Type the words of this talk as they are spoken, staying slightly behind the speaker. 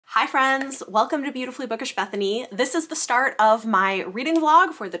Hi friends, welcome to Beautifully Bookish Bethany. This is the start of my reading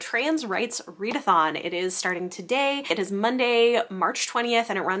vlog for the Trans Rights Readathon. It is starting today. It is Monday, March 20th,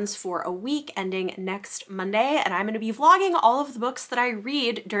 and it runs for a week ending next Monday, and I'm going to be vlogging all of the books that I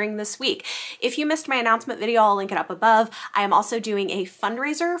read during this week. If you missed my announcement video, I'll link it up above. I am also doing a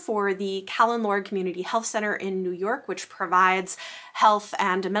fundraiser for the Callan Lord Community Health Center in New York, which provides health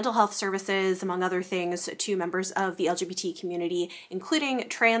and mental health services, among other things, to members of the LGBT community, including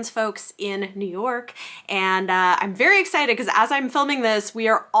trans folks in New York. And I'm very excited because as I'm filming this, we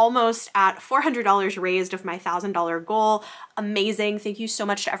are almost at $400 raised of my $1,000 goal. Amazing. Thank you so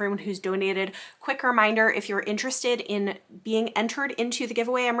much to everyone who's donated. Quick reminder, if you're interested in being entered into the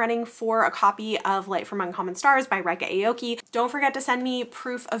giveaway I'm running for a copy of Light from Uncommon Stars by Rika Aoki, don't forget to send me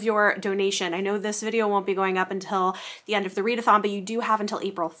proof of your donation. I know this video won't be going up until the end of the readathon, but you do have until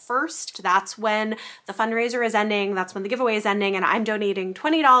April 1st. That's when the fundraiser is ending. That's when the giveaway is ending, and I'm donating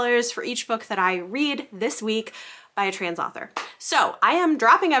 $20 for each book that I read this week by a trans author. So I am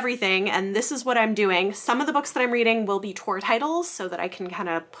dropping everything, and this is what I'm doing. Some of the books that I'm reading will be tour titles so that I can kind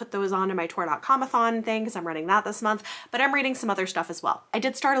of put those onto my tour.com-a-thon thing because I'm running that this month, but I'm reading some other stuff as well. I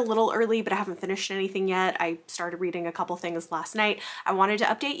did start a little early, but I haven't finished anything yet. I started reading a couple things last night. I wanted to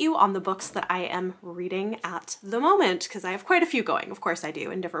update you on the books that I am reading at the moment because I have quite a few going. Of course I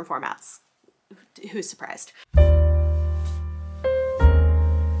do, in different formats. Who's surprised?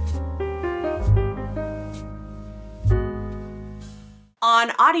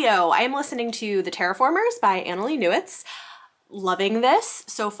 On audio, I am listening to The Terraformers by Annalee Newitz. Loving this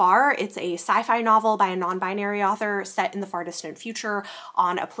so far. It's a sci-fi novel by a non-binary author set in the far distant future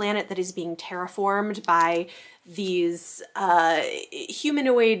on a planet that is being terraformed by these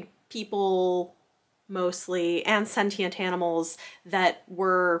humanoid people, mostly, and sentient animals that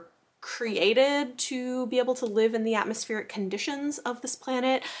were created to be able to live in the atmospheric conditions of this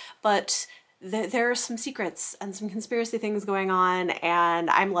planet, but there are some secrets and some conspiracy things going on, and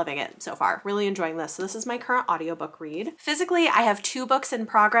I'm loving it so far. Really enjoying this. So this is my current audiobook read. Physically, I have 2 books in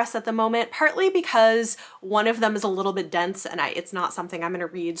progress at the moment, partly because one of them is a little bit dense and it's not something I'm going to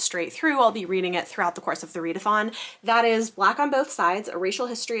read straight through. I'll be reading it throughout the course of the readathon. That is Black on Both Sides, A Racial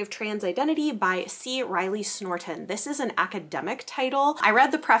History of Trans Identity by C. Riley Snorton. This is an academic title. I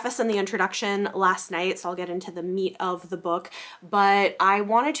read the preface and the introduction last night, so I'll get into the meat of the book, but I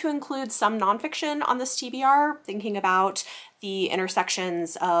wanted to include some nonfiction on this TBR, thinking about the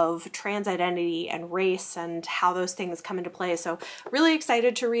intersections of trans identity and race and how those things come into play. So really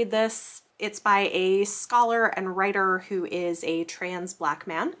excited to read this. It's by a scholar and writer who is a trans Black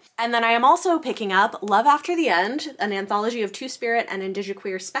man. And then I am also picking up Love After the End, an anthology of Two-Spirit and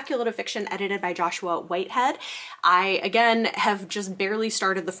indigiqueer speculative fiction edited by Joshua Whitehead. I, again, have just barely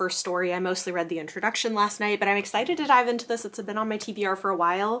started the first story. I mostly read the introduction last night, but I'm excited to dive into this. It's been on my TBR for a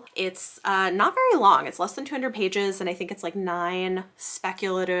while. It's not very long. It's less than 200 pages, and I think it's like 9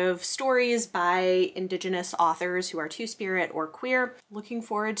 speculative stories by Indigenous authors who are Two-Spirit or queer. Looking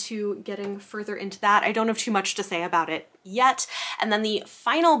forward to getting further into that. I don't have too much to say about it yet. And then the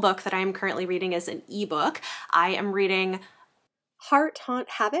final book that I am currently reading is an ebook. I am reading Heart Haunt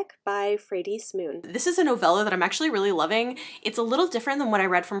Havoc by Freydis Moon. This is a novella that I'm actually really loving. It's a little different than what I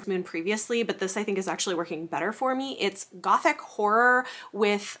read from Moon previously, but this I think is actually working better for me. It's gothic horror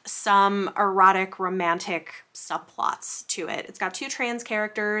with some erotic romantic subplots to it. It's got 2 trans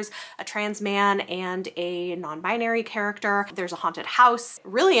characters, a trans man and a non-binary character. There's a haunted house.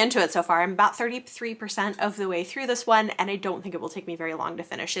 Really into it so far. I'm about 33% of the way through this one, and I don't think it will take me very long to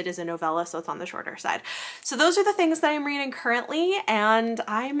finish. It is a novella, so it's on the shorter side. So those are the things that I'm reading currently, and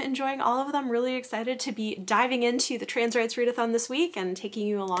I'm enjoying all of them. Really excited to be diving into the Trans Rights Readathon this week and taking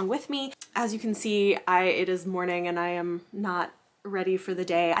you along with me. As you can see, it is morning and I am not ready for the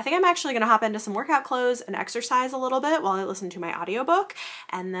day. I think I'm actually gonna hop into some workout clothes and exercise a little bit while I listen to my audiobook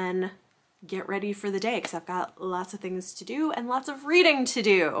and then get ready for the day because I've got lots of things to do and lots of reading to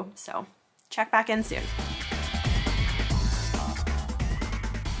do. So check back in soon.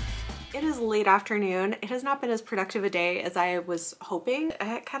 It is late afternoon. It has not been as productive a day as I was hoping.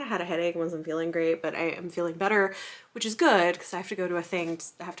 I kind of had a headache and wasn't feeling great, but I am feeling better, which is good because I have to go to a thing.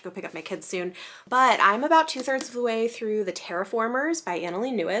 I have to go pick up my kids soon. But I'm about 2/3 of the way through The Terraformers by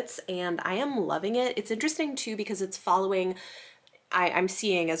Annalee Newitz, and I am loving it. It's interesting too because it's following, I'm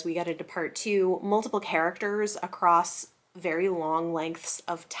seeing as we get into part 2, multiple characters across very long lengths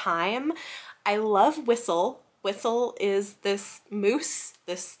of time. I love Whistle. Whistle is this moose,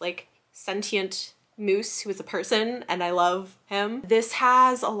 this like sentient moose who is a person, and I love him. This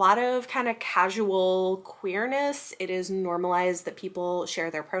has a lot of kind of casual queerness. It is normalized that people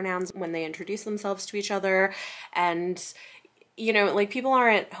share their pronouns when they introduce themselves to each other, and you know, like people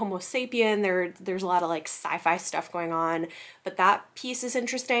aren't Homo sapien, there's a lot of like sci-fi stuff going on, but that piece is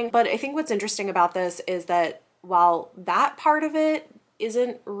interesting. But I think what's interesting about this is that while that part of it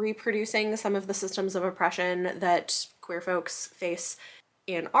isn't reproducing some of the systems of oppression that queer folks face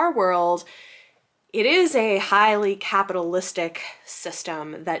in our world, it is a highly capitalistic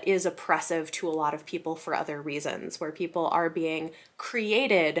system that is oppressive to a lot of people for other reasons, where people are being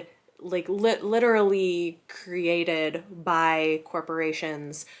created, like literally created by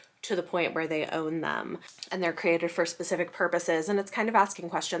corporations to the point where they own them, and they're created for specific purposes. And it's kind of asking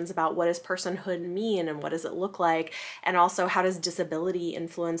questions about what does personhood mean and what does it look like? And also, how does disability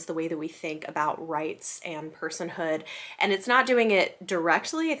influence the way that we think about rights and personhood? And it's not doing it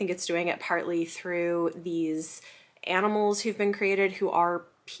directly. I think it's doing it partly through these animals who've been created who are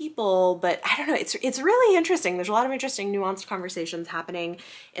people, but I don't know, it's really interesting. There's a lot of interesting nuanced conversations happening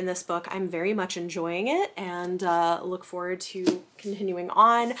in this book. I'm very much enjoying it and look forward to continuing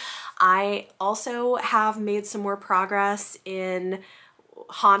on. I also have made some more progress in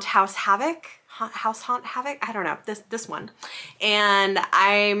Haunt Havoc, I don't know, this one. And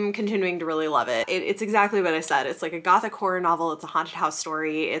I'm continuing to really love it. It's exactly what I said. It's like a gothic horror novel. It's a haunted house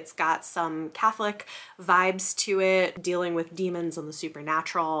story. It's got some Catholic vibes to it, dealing with demons and the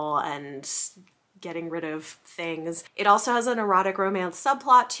supernatural and getting rid of things. It also has an erotic romance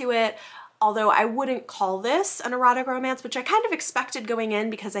subplot to it, although I wouldn't call this an erotic romance, which I kind of expected going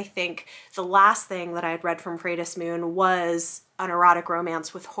in because I think the last thing that I had read from Freydis Moon was an erotic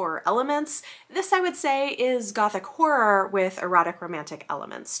romance with horror elements. This, I would say, is gothic horror with erotic romantic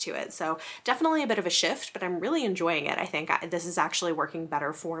elements to it. So definitely a bit of a shift, but I'm really enjoying it. I think this is actually working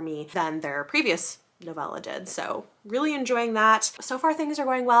better for me than their previous novella did. So really enjoying that. So far things are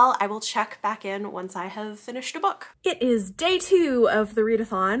going well. I will check back in once I have finished a book. It is day 2 of the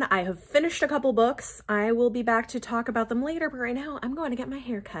readathon. I have finished a couple books. I will be back to talk about them later, but right now I'm going to get my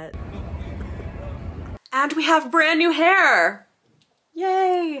hair cut. And we have brand new hair!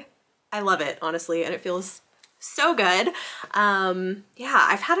 Yay! I love it, honestly, and it feels so good. Yeah,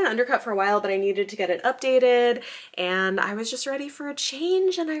 I've had an undercut for a while, but I needed to get it updated, and I was just ready for a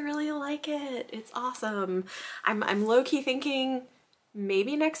change, and I really like it. It's awesome. I'm low-key thinking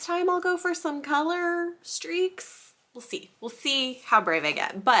maybe next time I'll go for some color streaks. We'll see. We'll see how brave I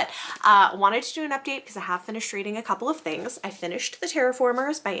get. But wanted to do an update because I have finished reading a couple of things. I finished The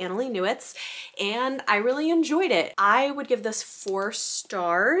Terraformers by Annalee Newitz, and I really enjoyed it. I would give this 4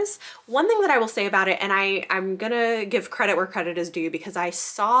 stars. One thing that I will say about it, and I'm gonna give credit where credit is due because I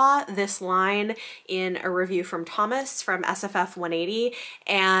saw this line in a review from Thomas from SFF 180,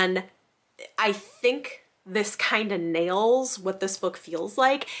 and I think this kind of nails what this book feels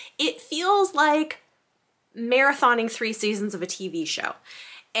like. It feels like marathoning 3 seasons of a TV show,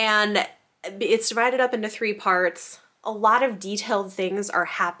 and it's divided up into 3 parts. A lot of detailed things are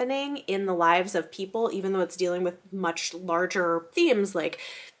happening in the lives of people, even though it's dealing with much larger themes like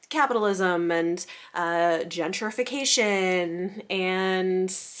capitalism and gentrification and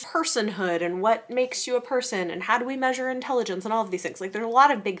personhood and what makes you a person and how do we measure intelligence and all of these things. Like, there's a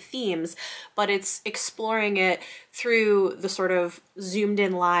lot of big themes, but it's exploring it through the sort of zoomed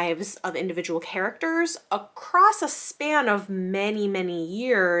in lives of individual characters across a span of many, many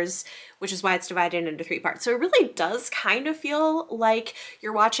years, which is why it's divided into 3 parts. So it really does kind of feel like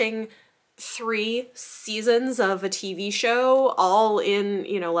you're watching 3 seasons of a TV show all in,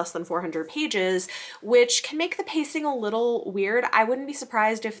 you know, less than 400 pages, which can make the pacing a little weird. I wouldn't be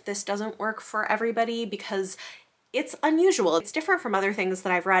surprised if this doesn't work for everybody because it's unusual. It's different from other things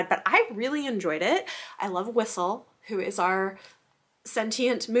that I've read, but I really enjoyed it. I love Whistle, who is our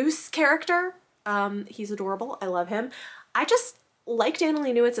sentient moose character. He's adorable. I love him. I just liked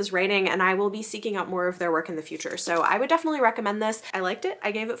Annalee Newitz's writing, and I will be seeking out more of their work in the future. So I would definitely recommend this. I liked it. I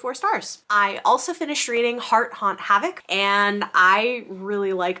gave it 4 stars. I also finished reading Heart Haunt Havoc, and I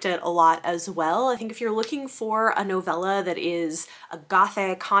really liked it a lot as well. I think if you're looking for a novella that is a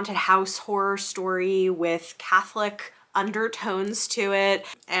gothic haunted house horror story with Catholic undertones to it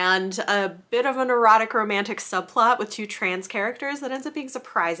and a bit of an erotic romantic subplot with 2 trans characters that ends up being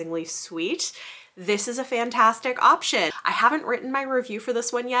surprisingly sweet, this is a fantastic option. I haven't written my review for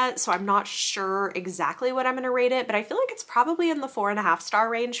this one yet, so I'm not sure exactly what I'm gonna rate it, but I feel like it's probably in the 4.5 star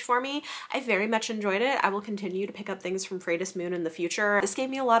range for me. I very much enjoyed it. I will continue to pick up things from Freydis Moon in the future. This gave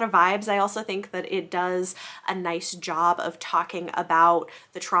me a lot of vibes. I also think that it does a nice job of talking about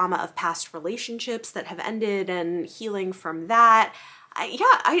the trauma of past relationships that have ended and healing from that. I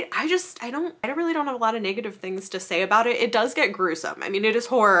really don't have a lot of negative things to say about it. It does get gruesome. I mean, it is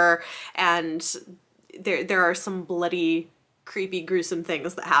horror, and there are some bloody, creepy, gruesome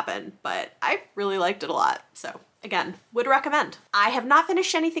things that happen, but I really liked it a lot. So Again, would recommend. I have not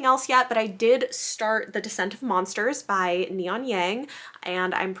finished anything else yet, but I did start The Descent of Monsters by Neon Yang,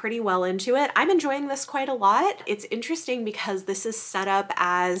 and I'm pretty well into it. I'm enjoying this quite a lot. It's interesting because this is set up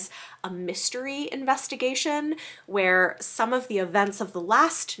as a mystery investigation where some of the events of the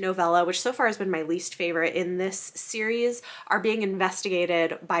last novella, which so far has been my least favorite in this series, are being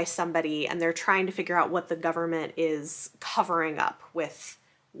investigated by somebody, and they're trying to figure out what the government is covering up with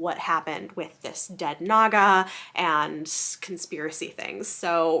what happened with this dead Naga and conspiracy things.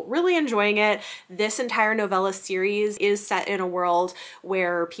 So really enjoying it. This entire novella series is set in a world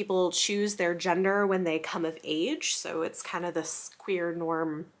where people choose their gender when they come of age. So it's kind of this queer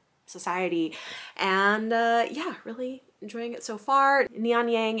norm society. And yeah, really enjoying it so far. Neon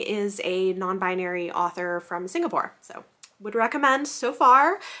Yang is a non-binary author from Singapore. So would recommend so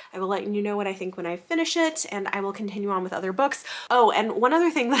far. I will let you know what I think when I finish it, and I will continue on with other books. Oh, and one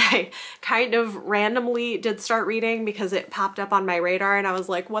other thing that I kind of randomly did start reading because it popped up on my radar and I was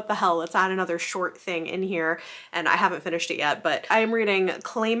like, what the hell, let's add another short thing in here, and I haven't finished it yet, but I am reading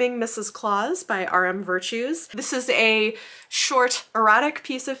Claiming Mrs. Claus by R.M. Virtues. This is a short erotic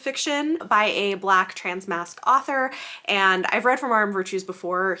piece of fiction by a Black transmasc author, and I've read from R.M. Virtues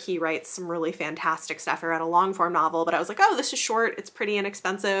before. He writes some really fantastic stuff. I read a long form novel, but I was like, oh, this is short, it's pretty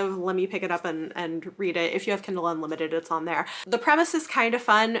inexpensive, let me pick it up and read it. If you have Kindle Unlimited, it's on there. The premise is kind of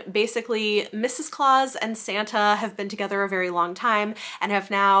fun. Basically, Mrs. Claus and Santa have been together a very long time and have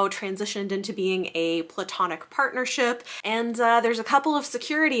now transitioned into being a platonic partnership, and there's a couple of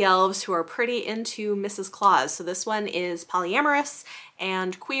security elves who are pretty into Mrs. Claus. So this one is polyamorous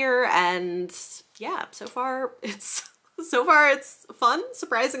and queer, and yeah, so far it's fun,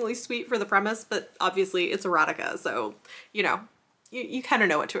 surprisingly sweet for the premise, but obviously it's erotica, so, you know, you kind of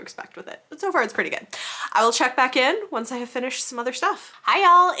know what to expect with it. But so far it's pretty good. I will check back in once I have finished some other stuff. Hi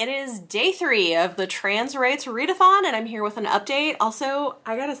y'all, it is day 3 of the Trans Rights Readathon, and I'm here with an update. Also,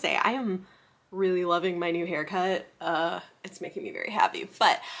 I gotta say, I am really loving my new haircut. It's making me very happy,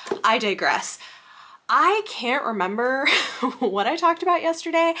 but I digress. I can't remember what I talked about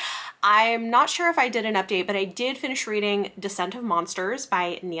yesterday. I'm not sure if I did an update, but I did finish reading Descent of Monsters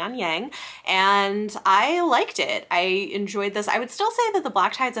by Neon Yang, and I liked it. I enjoyed this. I would still say that The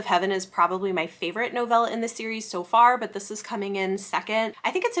Black Tides of Heaven is probably my favorite novella in the series so far, but this is coming in second.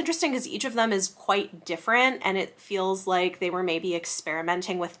 I think it's interesting because each of them is quite different, and it feels like they were maybe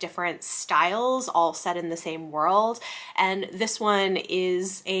experimenting with different styles, all set in the same world. And this one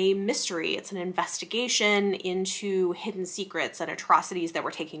is a mystery. It's an investigation into hidden secrets and atrocities that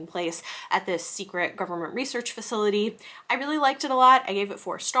were taking place at this secret government research facility. I really liked it a lot. I gave it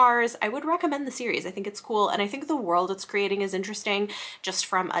 4 stars. I would recommend the series. I think it's cool, and I think the world it's creating is interesting just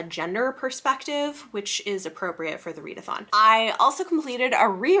from a gender perspective, which is appropriate for the readathon. I also completed a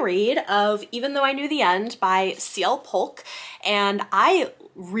reread of Even Though I Knew the End by Ciel, and I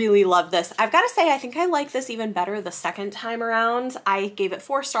really love this. I've got to say, I think I like this even better the second time around. I gave it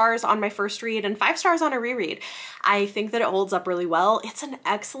 4 stars on my first read and 5 stars on a reread. I think that it holds up really well. It's an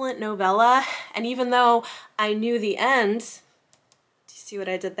excellent novella, and even though I knew the end, do you see what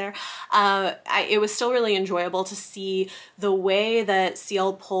I did there? It was still really enjoyable to see the way that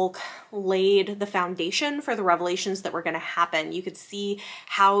Ciel laid the foundation for the revelations that were going to happen. You could see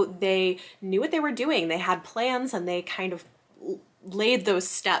how they knew what they were doing. They had plans, and they kind of laid those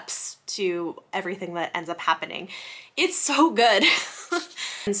steps to everything that ends up happening. It's so good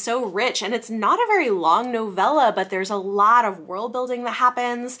and so rich, and it's not a very long novella, but there's a lot of world building that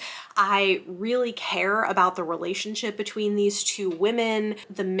happens. I really care about the relationship between these 2 women.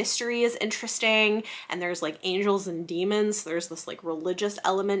 The mystery is interesting, and there's like angels and demons. There's this like religious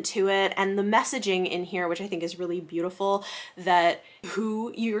element to it, and the messaging in here, which I think is really beautiful, that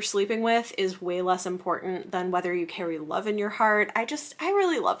who you're sleeping with is way less important than whether you carry love in your heart. I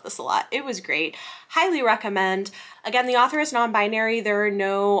really love this a lot. It was great. Highly recommend. Again, the author is non-binary. There are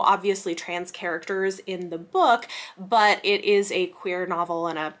no obviously trans characters in the book, but it is a queer novel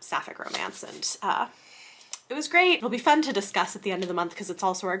and a sapphic romance, and it was great. It'll be fun to discuss at the end of the month because it's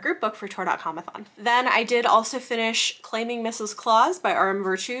also our group book for Tor.comathon. Then I did also finish Claiming Mrs. Claus by R.M.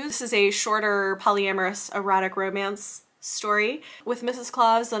 Virtues. This is a shorter polyamorous erotic romance story with Mrs.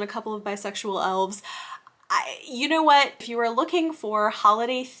 Claus and a couple of bisexual elves. You know what? If you are looking for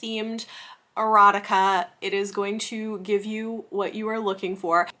holiday-themed erotica, it is going to give you what you are looking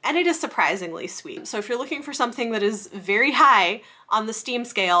for, and it is surprisingly sweet. So if you're looking for something that is very high on the steam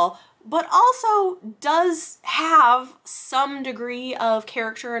scale, but also does have some degree of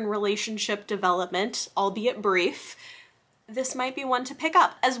character and relationship development, albeit brief, this might be one to pick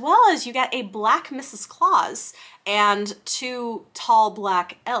up. As well as you get a black Mrs. Claus and 2 tall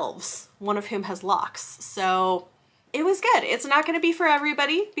black elves, one of whom has locks. So it was good. It's not going to be for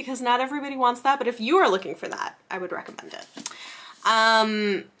everybody because not everybody wants that, but if you are looking for that, I would recommend it.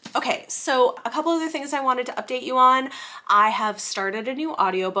 Okay, so a couple other things I wanted to update you on. I have started a new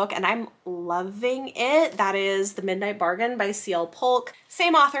audiobook and I'm loving it. That is The Midnight Bargain by Ciel.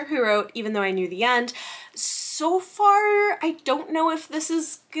 Same author who wrote Even Though I Knew the End. So far, I don't know if this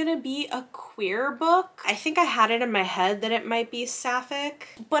is gonna be a queer book. I think I had it in my head that it might be sapphic,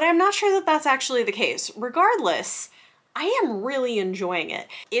 but I'm not sure that that's actually the case. Regardless, I am really enjoying it.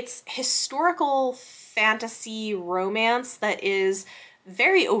 It's historical fantasy romance that is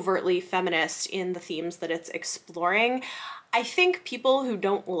very overtly feminist in the themes that it's exploring. I think people who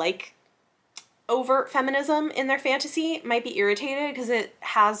don't like overt feminism in their fantasy might be irritated because it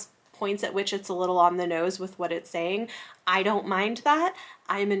has points at which it's a little on the nose with what it's saying. I don't mind that.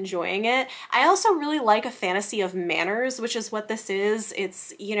 I'm enjoying it. I also really like a fantasy of manners, which is what this is.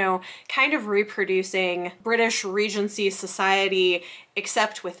 It's, you know, kind of reproducing British Regency society,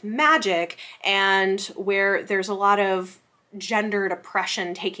 except with magic, and where there's a lot of gendered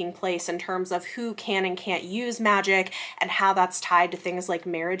oppression taking place in terms of who can and can't use magic and how that's tied to things like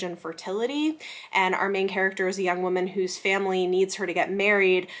marriage and fertility. And our main character is a young woman whose family needs her to get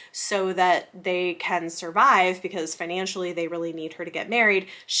married so that they can survive because financially they really need her to get married.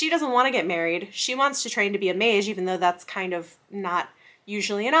 She doesn't want to get married. She wants to train to be a mage, even though that's kind of not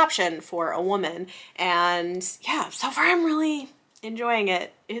usually an option for a woman. And yeah, so far I'm really enjoying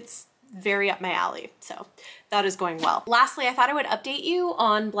it. It's very up my alley, so that is going well. Lastly, I thought I would update you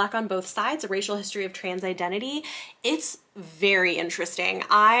on Black on Both Sides, A Racial History of Trans Identity. It's very interesting.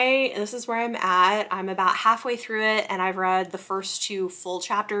 This is where I'm at. I'm about halfway through it and I've read the first 2 full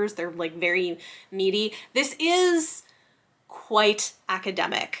chapters. They're like very meaty. This is quite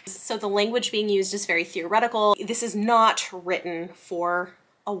academic. So the language being used is very theoretical. This is not written for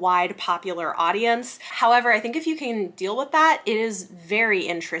a wide popular audience. However, I think if you can deal with that, it is very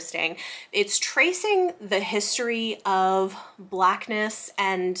interesting. It's tracing the history of Blackness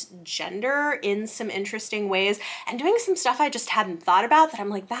and gender in some interesting ways and doing some stuff I just hadn't thought about that I'm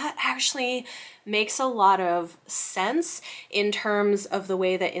like, that actually makes a lot of sense in terms of the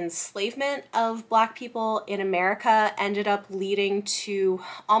way that enslavement of Black people in America ended up leading to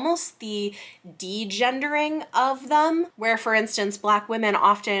almost the degendering of them, where, for instance, Black women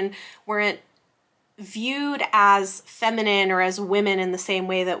often weren't viewed as feminine or as women in the same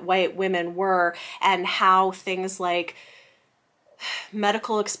way that white women were, and how things like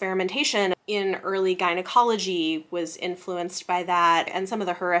medical experimentation in early gynecology was influenced by that, and some of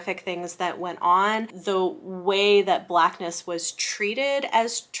the horrific things that went on, the way that Blackness was treated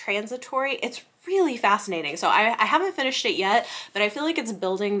as transitory. It's really fascinating. So I haven't finished it yet, but I feel like it's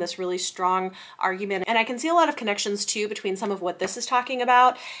building this really strong argument. And I can see a lot of connections too between some of what this is talking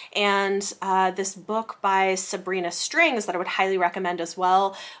about and this book by Sabrina Strings that I would highly recommend as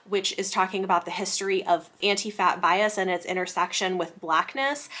well, which is talking about the history of anti-fat bias and its intersection with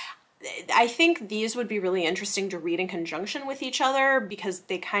Blackness. I think these would be really interesting to read in conjunction with each other because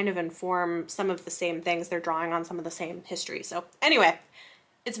they kind of inform some of the same things. They're drawing on some of the same history. So anyway,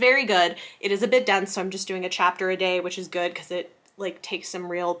 it's very good. It is a bit dense, so I'm just doing a chapter a day, which is good because it like takes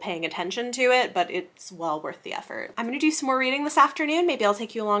some real paying attention to it, but it's well worth the effort. I'm gonna do some more reading this afternoon. Maybe I'll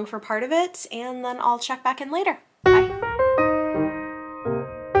take you along for part of it, and then I'll check back in later. Bye.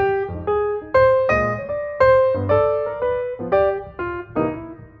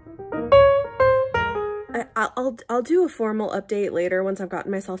 I'll do a formal update later once I've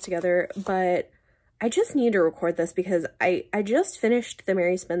gotten myself together, but I just need to record this because I just finished The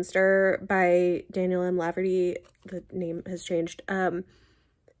Merry Spinster by Daniel M. Laverty. The name has changed.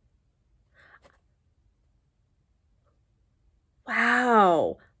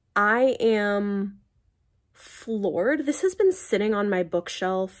 Wow. I am floored. This has been sitting on my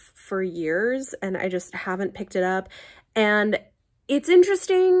bookshelf for years and I just haven't picked it up. And it's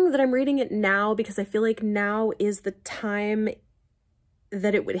interesting that I'm reading it now because I feel like now is the time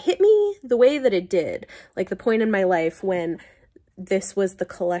that it would hit me the way that it did. Like the point in my life when this was the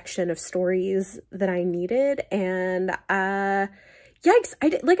collection of stories that I needed. And yikes, I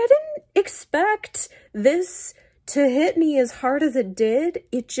didn't expect this to hit me as hard as it did.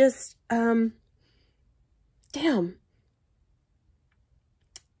 It just, damn.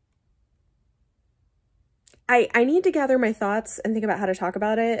 I need to gather my thoughts and think about how to talk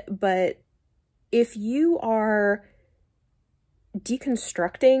about it, but if you are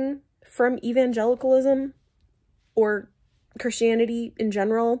deconstructing from evangelicalism or Christianity in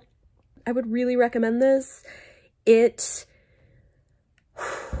general, I would really recommend this. It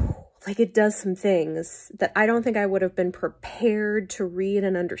does some things that I don't think I would have been prepared to read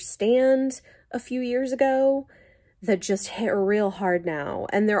and understand a few years ago. that just hit real hard now.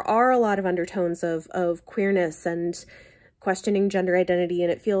 And there are a lot of undertones of queerness and questioning gender identity,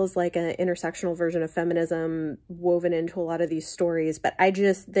 and it feels like an intersectional version of feminism woven into a lot of these stories. But I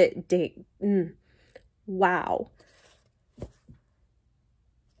just, wow.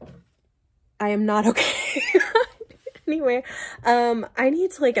 I am not okay. Anyway, I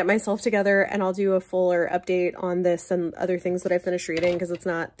need to like get myself together, and I'll do a fuller update on this and other things that I finished reading, because it's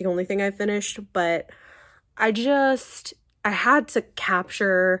not the only thing I finished. But I had to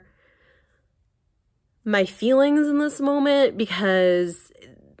capture my feelings in this moment, because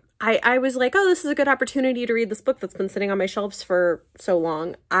I was like, oh, this is a good opportunity to read this book that's been sitting on my shelves for so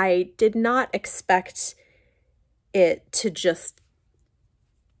long. I did not expect it to just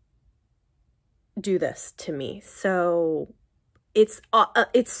do this to me. So it's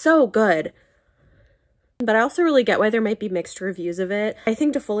so good. But I also really get why there might be mixed reviews of it. I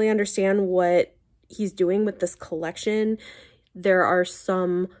think to fully understand what he's doing with this collection, there are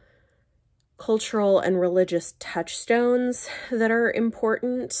some cultural and religious touchstones that are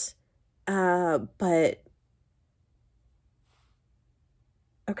important. But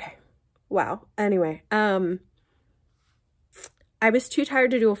okay. Wow. Anyway, I was too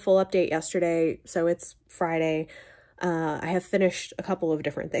tired to do a full update yesterday, so it's Friday. I have finished a couple of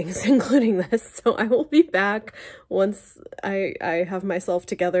different things, including this, so I will be back once I have myself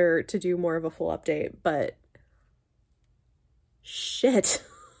together to do more of a full update. But shit,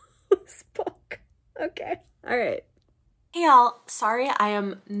 this book. Okay, all right. Hey y'all, sorry I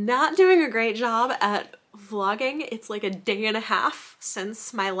am not doing a great job at vlogging. It's like a day and a half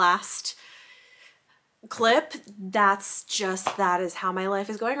since my last clip. That is how my life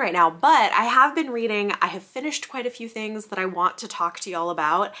is going right now. But I have been reading. I have finished quite a few things that I want to talk to y'all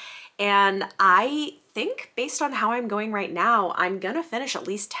about, and I think based on how I'm going right now, I'm gonna finish at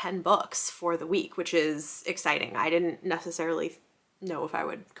least 10 books for the week, which is exciting. I didn't necessarily know if I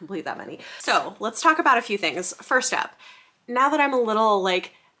would complete that many. So let's talk about a few things. First up, now that I'm a little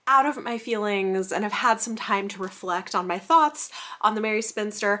like out of my feelings and have had some time to reflect on my thoughts on The Merry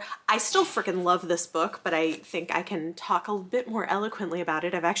Spinster, I still freaking love this book, but I think I can talk a bit more eloquently about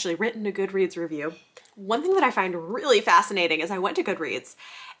it. I've actually written a Goodreads review. One thing that I find really fascinating is I went to Goodreads,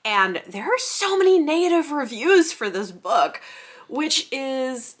 and there are so many negative reviews for this book, which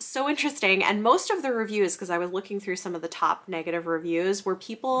is so interesting. And most of the reviews, because I was looking through some of the top negative reviews, were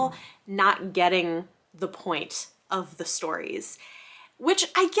people not getting the point of the stories. Which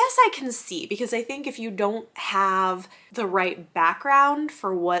I guess I can see, because I think if you don't have the right background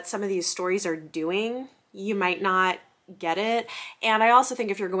for what some of these stories are doing, you might not get it. And I also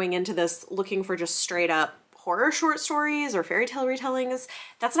think if you're going into this looking for just straight up horror short stories or fairy tale retellings,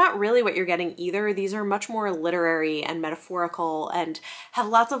 that's not really what you're getting either. These are much more literary and metaphorical and have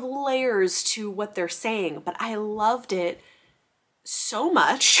lots of layers to what they're saying. But I loved it so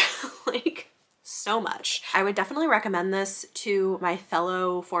much, like so much. I would definitely recommend this to my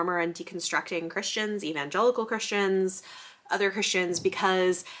fellow former and deconstructing Christians, evangelical Christians, other Christians,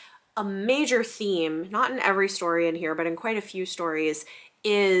 because a major theme, not in every story in here, but in quite a few stories,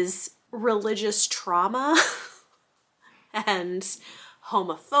 is religious trauma and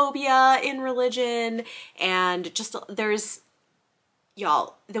homophobia in religion. And just there's,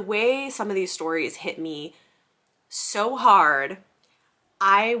 y'all, the way some of these stories hit me so hard,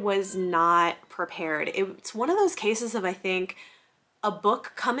 I was not prepared. It's one of those cases of, I think, a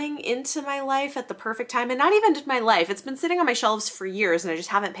book coming into my life at the perfect time, and not even just my life. It's been sitting on my shelves for years and I just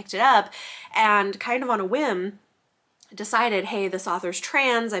haven't picked it up, and kind of on a whim decided, hey, this author's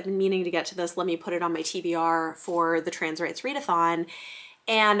trans. I've been meaning to get to this. Let me put it on my TBR for the Trans Rights Readathon.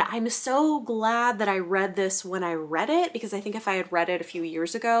 And I'm so glad that I read this when I read it, because I think if I had read it a few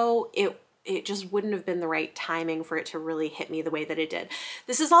years ago, it just wouldn't have been the right timing for it to really hit me the way that it did.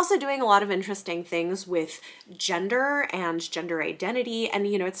 This is also doing a lot of interesting things with gender and gender identity.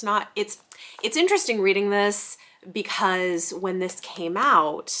 And, you know, it's interesting reading this, because when this came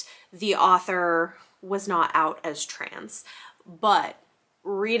out, the author was not out as trans. But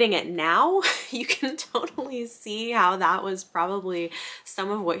reading it now, you can totally see how that was probably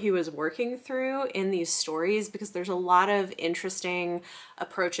some of what he was working through in these stories, because there's a lot of interesting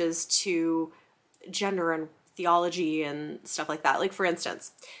approaches to gender and theology and stuff like that. Like, for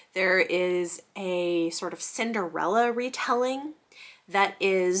instance, there is a sort of Cinderella retelling that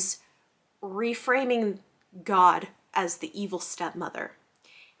is reframing God as the evil stepmother,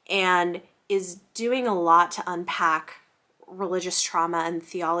 and is doing a lot to unpack religious trauma and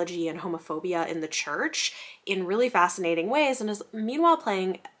theology and homophobia in the church in really fascinating ways, and is meanwhile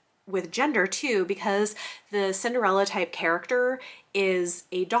playing with gender too, because the Cinderella type character is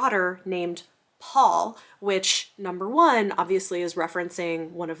a daughter named Paul, which number one obviously is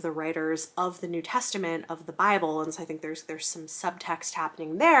referencing one of the writers of the New Testament of the Bible, and so I think there's some subtext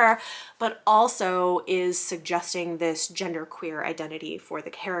happening there, but also is suggesting this genderqueer identity for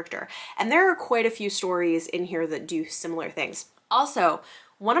the character. And there are quite a few stories in here that do similar things. Also,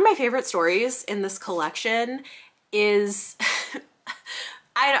 one of my favorite stories in this collection is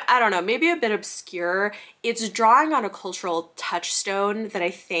I don't know, maybe a bit obscure. It's drawing on a cultural touchstone that I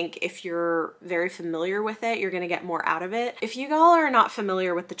think if you're very familiar with it, you're gonna get more out of it. If you all are not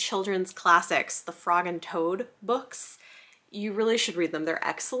familiar with the children's classics, the Frog and Toad books, you really should read them. They're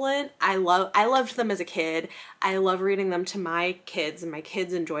excellent. I loved them as a kid. I love reading them to my kids, and my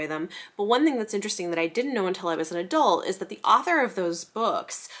kids enjoy them. But one thing that's interesting that I didn't know until I was an adult is that the author of those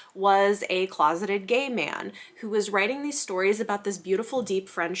books was a closeted gay man who was writing these stories about this beautiful, deep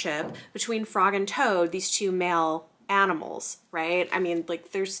friendship between Frog and Toad, these two male animals, right? I mean,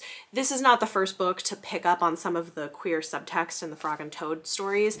 like this is not the first book to pick up on some of the queer subtext in the Frog and Toad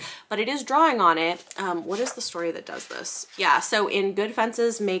stories, but it is drawing on it. What is the story that does this? Yeah, so in Good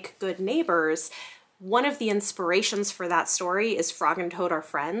Fences Make Good Neighbors, one of the inspirations for that story is Frog and Toad are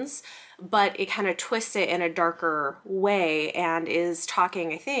friends, but it kind of twists it in a darker way and is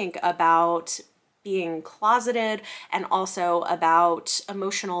talking, I think, about being closeted and also about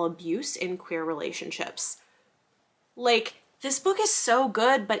emotional abuse in queer relationships. Like, this book is so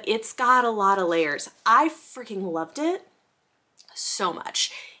good, but it's got a lot of layers. I freaking loved it so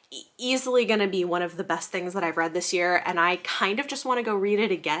much. Easily gonna be one of the best things that I've read this year, and I kind of just want to go read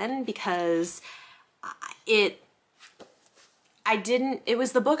it again because it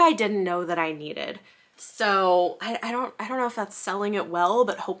was the book I didn't know that I needed. So I don't know if that's selling it well,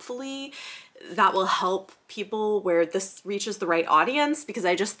 but hopefully that will help people where this reaches the right audience, because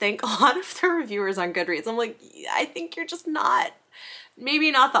I just think a lot of the reviewers on Goodreads, I'm like, I think you're just not,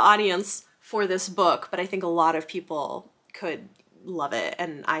 maybe not the audience for this book, but I think a lot of people could love it,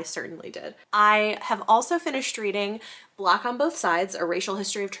 and I certainly did. I have also finished reading Black on Both Sides, A Racial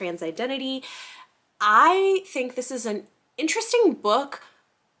History of Trans Identity. I think this is an interesting book.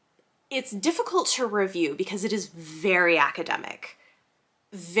 It's difficult to review because it is very academic,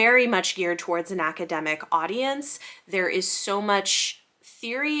 very much geared towards an academic audience. There is so much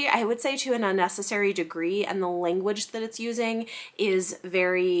theory, I would say, to an unnecessary degree, and the language that it's using is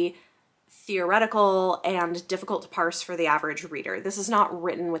very theoretical and difficult to parse for the average reader. This is not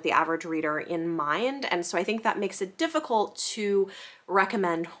written with the average reader in mind, and so I think that makes it difficult to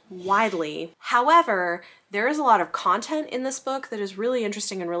recommend widely. However, there is a lot of content in this book that is really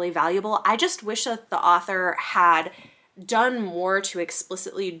interesting and really valuable. I just wish that the author had done more to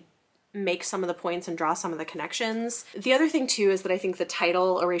explicitly make some of the points and draw some of the connections. The other thing too is that I think the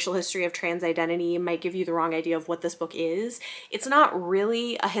title, A Racial History of Trans Identity, might give you the wrong idea of what this book is. It's not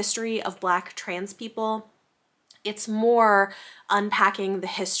really a history of Black trans people. It's more unpacking the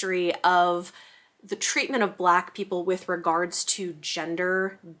history of the treatment of Black people with regards to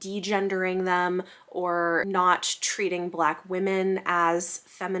gender, degendering them, or not treating Black women as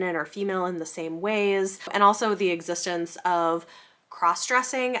feminine or female in the same ways, and also the existence of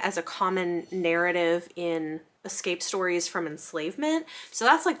cross-dressing as a common narrative in escape stories from enslavement. So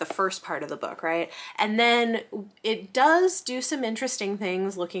that's like the first part of the book, right? And then it does do some interesting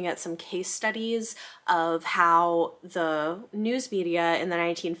things looking at some case studies of how the news media in the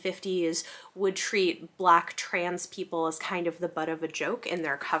 1950s would treat Black trans people as kind of the butt of a joke in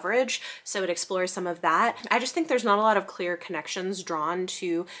their coverage. So it explores some of that. I just think there's not a lot of clear connections drawn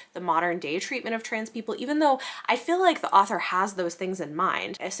to the modern day treatment of trans people, even though I feel like the author has those things in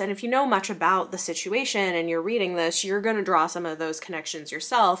mind. And if you know much about the situation and you're reading this, you're going to draw some of those connections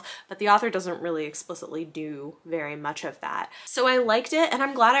yourself, but the author doesn't really explicitly do very much of that. So I liked it, and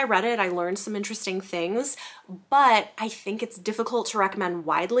I'm glad I read it. I learned some interesting things, but I think it's difficult to recommend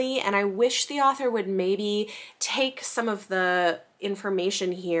widely, and I wish the author would maybe take some of the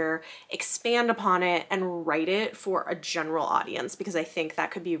information here, expand upon it, and write it for a general audience, because I think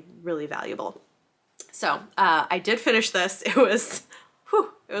that could be really valuable. So I did finish this. It was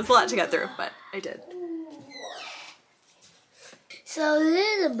a lot to get through, but I did. So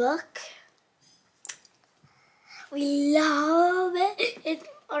this is a book. We love it. It's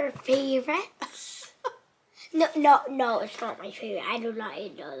our favorite. No, it's not my favorite. I do not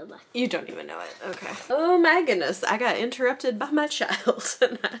even know the book. You don't even know it. Okay. Oh my goodness, I got interrupted by my child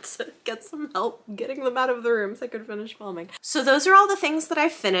and I had to get some help getting them out of the room so I could finish filming. So those are all the things that I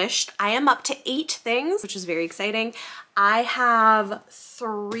finished. I am up to 8 things, which is very exciting. I have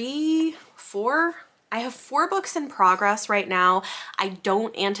 4 I have 4 books in progress right now. I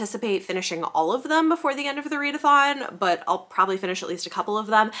don't anticipate finishing all of them before the end of the readathon, but I'll probably finish at least a couple of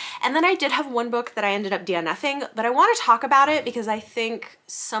them. And then I did have one book that I ended up DNFing, but I want to talk about it because I think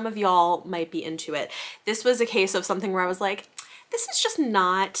some of y'all might be into it. This was a case of something where I was like, this is just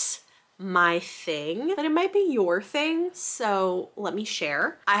not my thing, but it might be your thing, so let me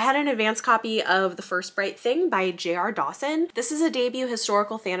share. I had an advance copy of The First Bright Thing by J.R. Dawson. This is a debut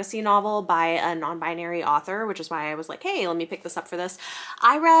historical fantasy novel by a non-binary author, which is why I was like, hey, let me pick this up for this.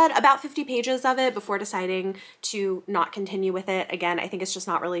 I read about 50 pages of it before deciding to not continue with it. Again, I think it's just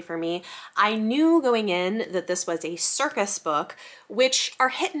not really for me. I knew going in that this was a circus book, which are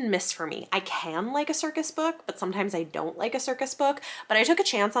hit and miss for me. I can like a circus book, but sometimes I don't like a circus book, but I took a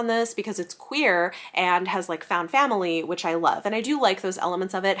chance on this because it's queer and has like found family, which I love. And I do like those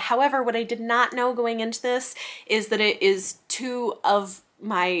elements of it. However, what I did not know going into this is that it is 2 of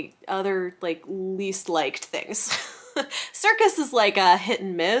my other like least liked things. Circus is like a hit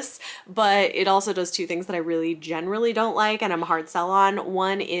and miss, but it also does 2 things that I really generally don't like and I'm a hard sell on.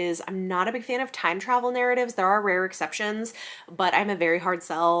 One is I'm not a big fan of time travel narratives. There are rare exceptions, but I'm a very hard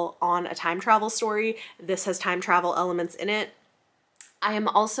sell on a time travel story. This has time travel elements in it. I am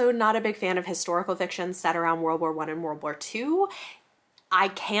also not a big fan of historical fiction set around World War I and World War II. I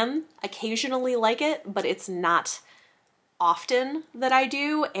can occasionally like it, but it's not often that I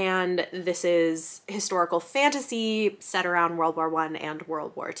do, and this is historical fantasy set around World War I and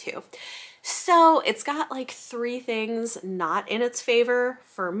World War II. So it's got like 3 things not in its favor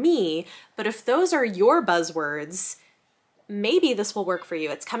for me, but if those are your buzzwords, maybe this will work for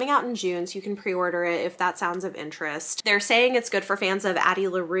you. It's coming out in June, so you can pre-order it if that sounds of interest. They're saying it's good for fans of Addie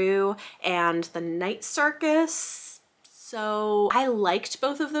LaRue and The Night Circus. So I liked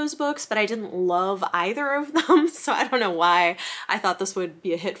both of those books, but I didn't love either of them. So I don't know why I thought this would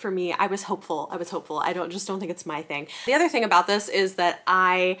be a hit for me. I was hopeful. I just don't think it's my thing. The other thing about this is that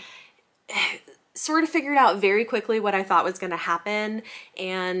I sort of figured out very quickly what I thought was going to happen.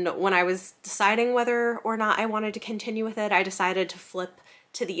 And when I was deciding whether or not I wanted to continue with it, I decided to flip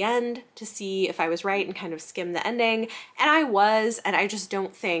to the end to see if I was right and kind of skim the ending. And I was, and I just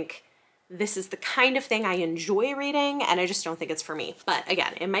don't think this is the kind of thing I enjoy reading, and I just don't think it's for me. But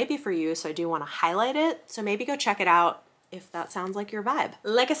again, it might be for you, so I do want to highlight it. So maybe go check it out if that sounds like your vibe.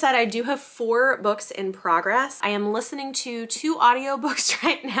 Like I said, I do have 4 books in progress. I am listening to 2 audiobooks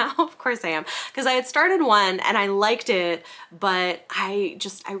right now. Of course I am, because I had started one and I liked it, but I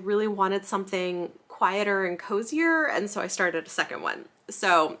really wanted something quieter and cozier, and so I started a second one.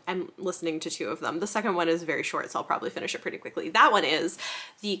 So I'm listening to 2 of them. The second one is very short, so I'll probably finish it pretty quickly. That one is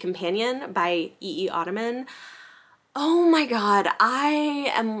The Companion by E.E. Ottoman. Oh my God, I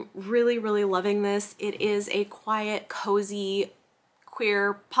am really, really loving this. It is a quiet, cozy,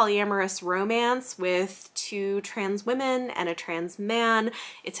 queer, polyamorous romance with 2 trans women and a trans man.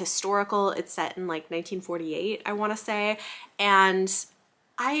 It's historical. It's set in like 1948, I want to say. And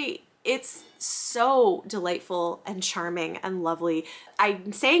it's so delightful and charming and lovely.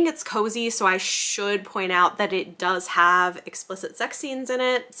 I'm saying it's cozy, so I should point out that it does have explicit sex scenes in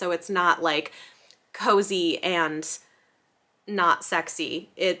it. So it's not like cozy and not sexy.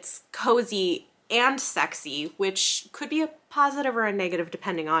 It's cozy and sexy, which could be a positive or a negative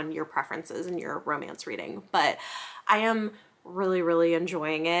depending on your preferences and your romance reading. But I am really, really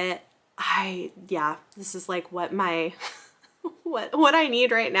enjoying it. Yeah, this is like what my what I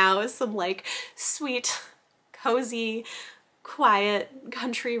need right now is some like sweet, cozy, quiet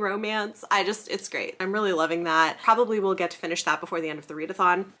country romance. It's great. I'm really loving that. Probably will get to finish that before the end of the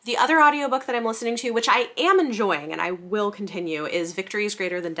readathon. The other audiobook that I'm listening to, which I am enjoying and I will continue, is Victory is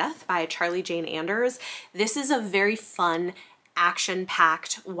Greater Than Death by Charlie Jane Anders. This is a very fun,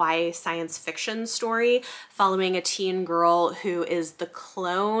 action-packed YA science fiction story following a teen girl who is the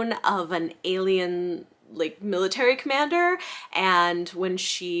clone of an alien like military commander, and when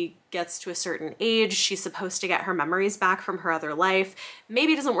she gets to a certain age, she's supposed to get her memories back from her other life.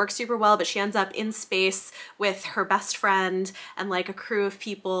 Maybe it doesn't work super well, but she ends up in space with her best friend and like a crew of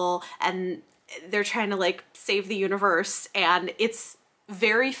people, and they're trying to like save the universe, and it's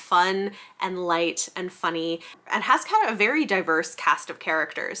very fun and light and funny and has kind of a very diverse cast of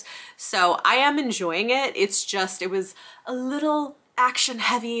characters. So I am enjoying it. It's just, it was a little action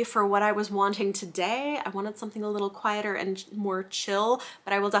heavy for what I was wanting today. I wanted something a little quieter and more chill,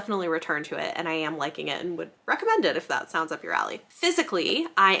 but I will definitely return to it, and I am liking it and would recommend it if that sounds up your alley. Physically,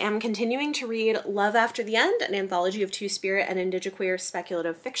 I am continuing to read Love After the End, an anthology of two-spirit and indigiqueer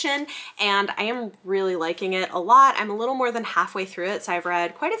speculative fiction, and I am really liking it a lot. I'm a little more than halfway through it, so I've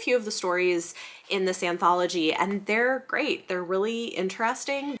read quite a few of the stories in this anthology, and they're great. They're really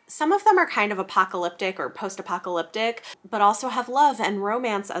interesting. Some of them are kind of apocalyptic or post-apocalyptic, but also have love and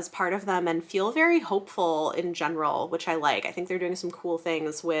romance as part of them and feel very hopeful in general, which I like. I think they're doing some cool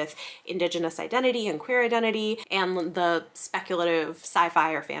things with Indigenous identity and queer identity and the speculative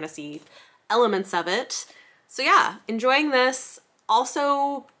sci-fi or fantasy elements of it. So yeah, enjoying this.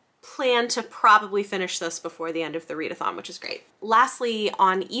 Also plan to probably finish this before the end of the readathon, which is great. Lastly,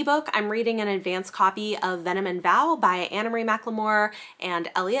 on ebook, I'm reading an advanced copy of Venom and Vow by Anna Marie McLemore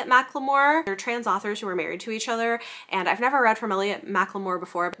and Elliot McLemore. They're trans authors who are married to each other, and I've never read from Elliot McLemore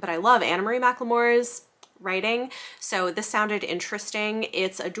before, but I love Anna Marie McLemore's writing, so this sounded interesting.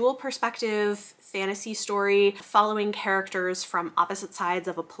 It's a dual perspective fantasy story following characters from opposite sides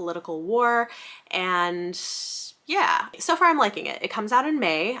of a political war, and yeah, so far I'm liking it. It comes out in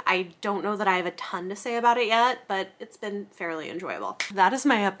May. I don't know that I have a ton to say about it yet, but it's been fairly enjoyable. That is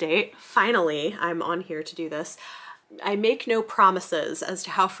my update. Finally, I'm on here to do this. I make no promises as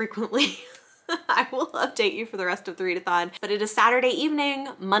to how frequently I will update you for the rest of the readathon, but it is Saturday evening.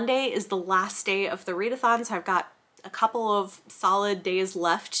 Monday is the last day of the readathon, so I've got a couple of solid days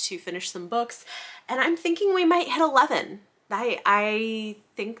left to finish some books, and I'm thinking we might hit 11. I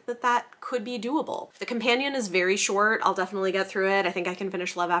think that that could be doable. The companion is very short. I'll definitely get through it. I think I can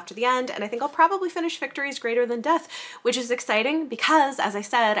finish Love After the End, and I think I'll probably finish Victories Greater Than Death, which is exciting because, as I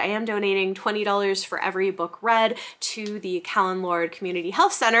said, I am donating $20 for every book read to the Callan Lord Community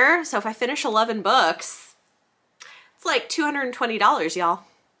Health Center. So if I finish 11 books, it's like $220, y'all.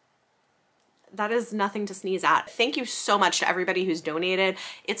 That is nothing to sneeze at. Thank you so much to everybody who's donated.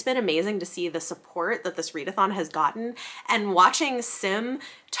 It's been amazing to see the support that this readathon has gotten, and watching Sim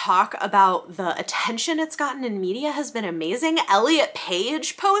talk about the attention it's gotten in media has been amazing. Elliot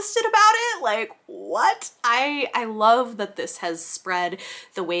Page posted about it. Like, what? I love that this has spread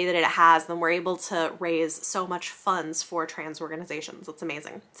the way that it has, and we're able to raise so much funds for trans organizations. It's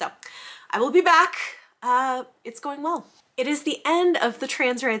amazing. So I will be back. It's going well. It is the end of the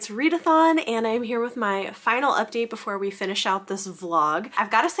Trans Rights Readathon, and I'm here with my final update before we finish out this vlog.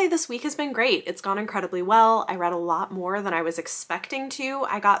 I've got to say this week has been great. It's gone incredibly well. I read a lot more than I was expecting to.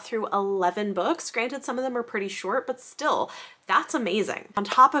 I got through 11 books. Granted, some of them are pretty short, but still, that's amazing. On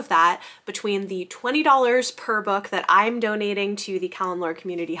top of that, between the $20 per book that I'm donating to the Callan Lord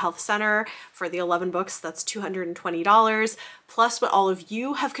Community Health Center for the 11 books, that's $220, plus what all of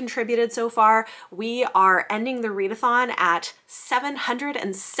you have contributed so far, we are ending the readathon at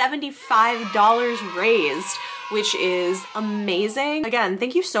 $775 raised, which is amazing. Again,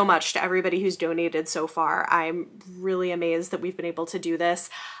 thank you so much to everybody who's donated so far. I'm really amazed that we've been able to do this.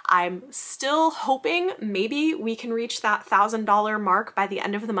 I'm still hoping maybe we can reach that $1,000 mark by the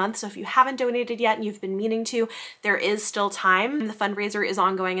end of the month. So if you haven't donated yet and you've been meaning to, there is still time. The fundraiser is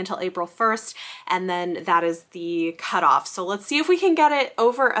ongoing until April 1st, and then that is the cutoff. So let's see if we can get it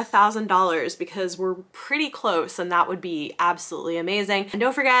over $1,000, because we're pretty close, and that would be absolutely amazing. And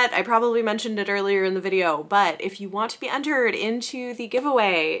don't forget, I probably mentioned it earlier in the video, but if you want to be entered into the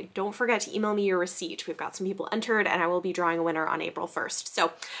giveaway, don't forget to email me your receipt. We've got some people entered, and I will be drawing a winner on April 1st.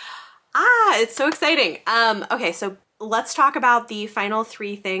 So, it's so exciting. Okay, so let's talk about the final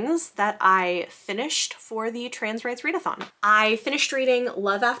 3 things that I finished for the Trans Rights Readathon. I finished reading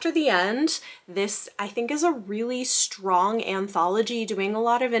Love After the End. This, I think, is a really strong anthology doing a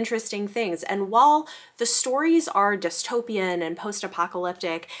lot of interesting things. And while the stories are dystopian and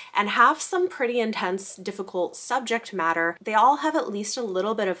post-apocalyptic and have some pretty intense, difficult subject matter, they all have at least a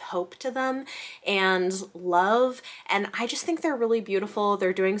little bit of hope to them and love. And I just think they're really beautiful.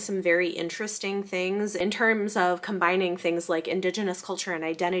 They're doing some very interesting things in terms of combining things like Indigenous culture and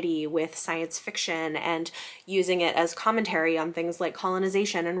identity with science fiction and using it as commentary on things like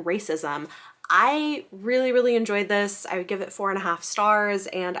colonization and racism. I really, really enjoyed this. I would give it 4.5 stars,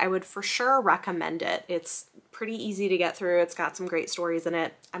 and I would for sure recommend it. It's pretty easy to get through. It's got some great stories in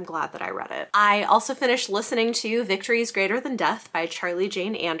it. I'm glad that I read it. I also finished listening to Victories Greater Than Death by Charlie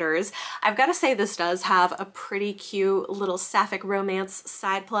Jane Anders. I've got to say, this does have a pretty cute little sapphic romance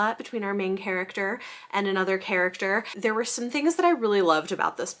side plot between our main character and another character. There were some things that I really loved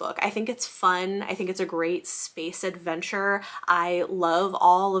about this book. I think it's fun. I think it's a great space adventure. I love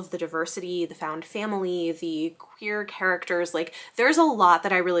all of the diversity, the found family, the queer characters. Like, there's a lot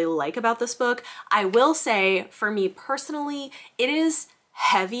that I really like about this book. I will say, for me personally, it is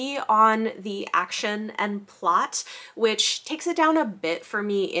heavy on the action and plot, which takes it down a bit for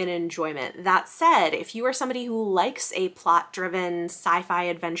me in enjoyment. That said, if you are somebody who likes a plot-driven sci-fi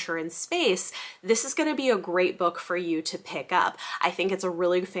adventure in space, this is going to be a great book for you to pick up. I think it's a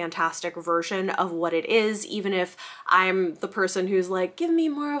really fantastic version of what it is, even if I'm the person who's like, give me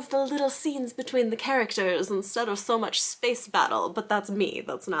more of the little scenes between the characters instead of so much space battle. But that's me.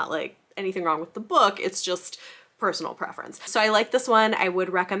 That's not like anything wrong with the book. It's just personal preference. So I like this one. I would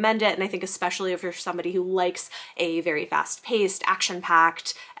recommend it, and I think especially if you're somebody who likes a very fast-paced,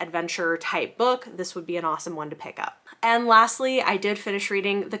 action-packed, adventure-type book, this would be an awesome one to pick up. And lastly, I did finish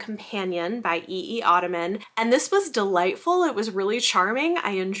reading The Companion by E.E. Ottoman, and this was delightful. It was really charming.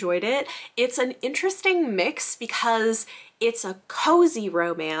 I enjoyed it. It's an interesting mix because it's a cozy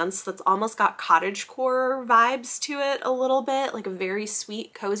romance that's almost got cottagecore vibes to it a little bit, like a very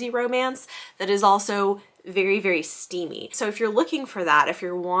sweet, cozy romance that is also very, very steamy. So if you're looking for that, if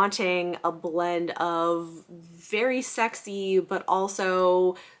you're wanting a blend of very sexy, but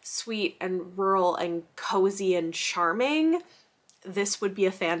also sweet and rural and cozy and charming, this would be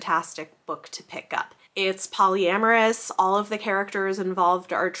a fantastic book to pick up. It's polyamorous. All of the characters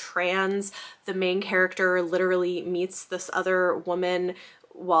involved are trans. The main character literally meets this other woman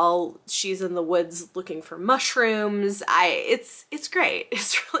while she's in the woods looking for mushrooms. It's great.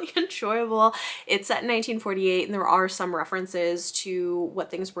 It's really enjoyable. It's set in 1948, and there are some references to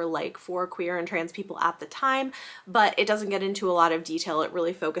what things were like for queer and trans people at the time, but it doesn't get into a lot of detail. It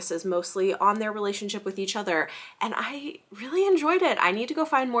really focuses mostly on their relationship with each other, and I really enjoyed it. I need to go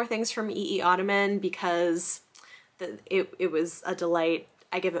find more things from E.E. Ottoman because it was a delight.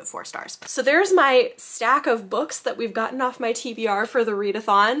 I give it 4 stars. So there's my stack of books that we've gotten off my TBR for the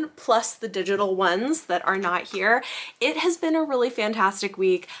readathon, plus the digital ones that are not here. It has been a really fantastic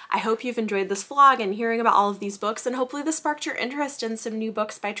week. I hope you've enjoyed this vlog and hearing about all of these books, and hopefully this sparked your interest in some new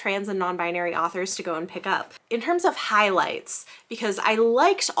books by trans and non-binary authors to go and pick up. In terms of highlights, because I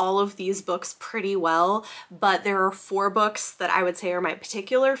liked all of these books pretty well, but there are 4 books that I would say are my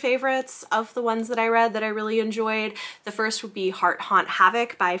particular favorites of the ones that I read that I really enjoyed. The first would be Heart Haunt Havoc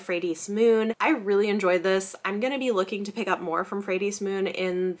by Freydis Moon. I really enjoyed this. I'm gonna be looking to pick up more from Freydis Moon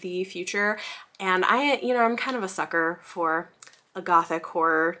in the future, and I'm kind of a sucker for a gothic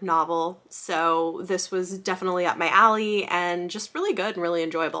horror novel, so this was definitely up my alley and just really good and really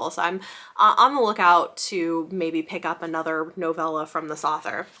enjoyable. So I'm on the lookout to maybe pick up another novella from this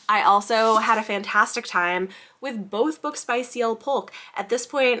author. I also had a fantastic time with both books by Ciel Polk. At this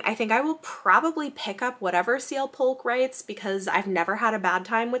point, I think I will probably pick up whatever Ciel Polk writes because I've never had a bad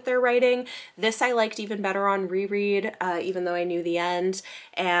time with their writing. This I liked even better on reread, even though I knew the end,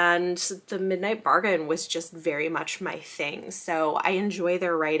 and The Midnight Bargain was just very much my thing. So I enjoy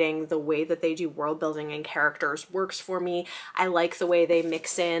their writing. The way that they do world building and characters works for me. I like the way they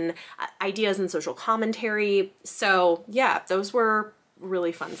mix in ideas and social commentary. So yeah, those were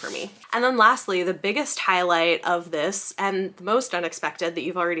really fun for me. And then lastly, the biggest highlight of this, and the most unexpected that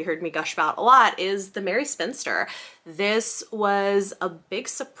you've already heard me gush about a lot, is The Merry Spinster. This was a big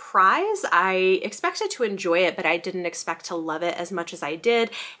surprise. I expected to enjoy it, but I didn't expect to love it as much as I did.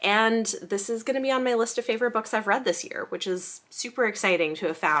 And this is going to be on my list of favorite books I've read this year, which is super exciting to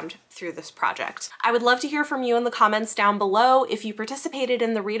have found through this project. I would love to hear from you in the comments down below. If you participated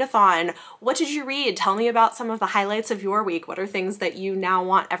in the readathon, what did you read? Tell me about some of the highlights of your week. What are things that you now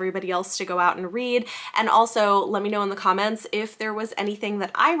want everybody else to go out and read? And also let me know in the comments if there was anything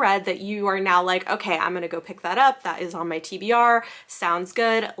that I read that you are now like, okay, I'm gonna go pick that up. That is on my TBR. Sounds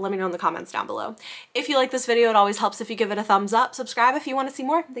good. Let me know in the comments down below. If you like this video, it always helps if you give it a thumbs up. Subscribe if you want to see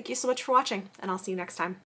more. Thank you so much for watching, and I'll see you next time.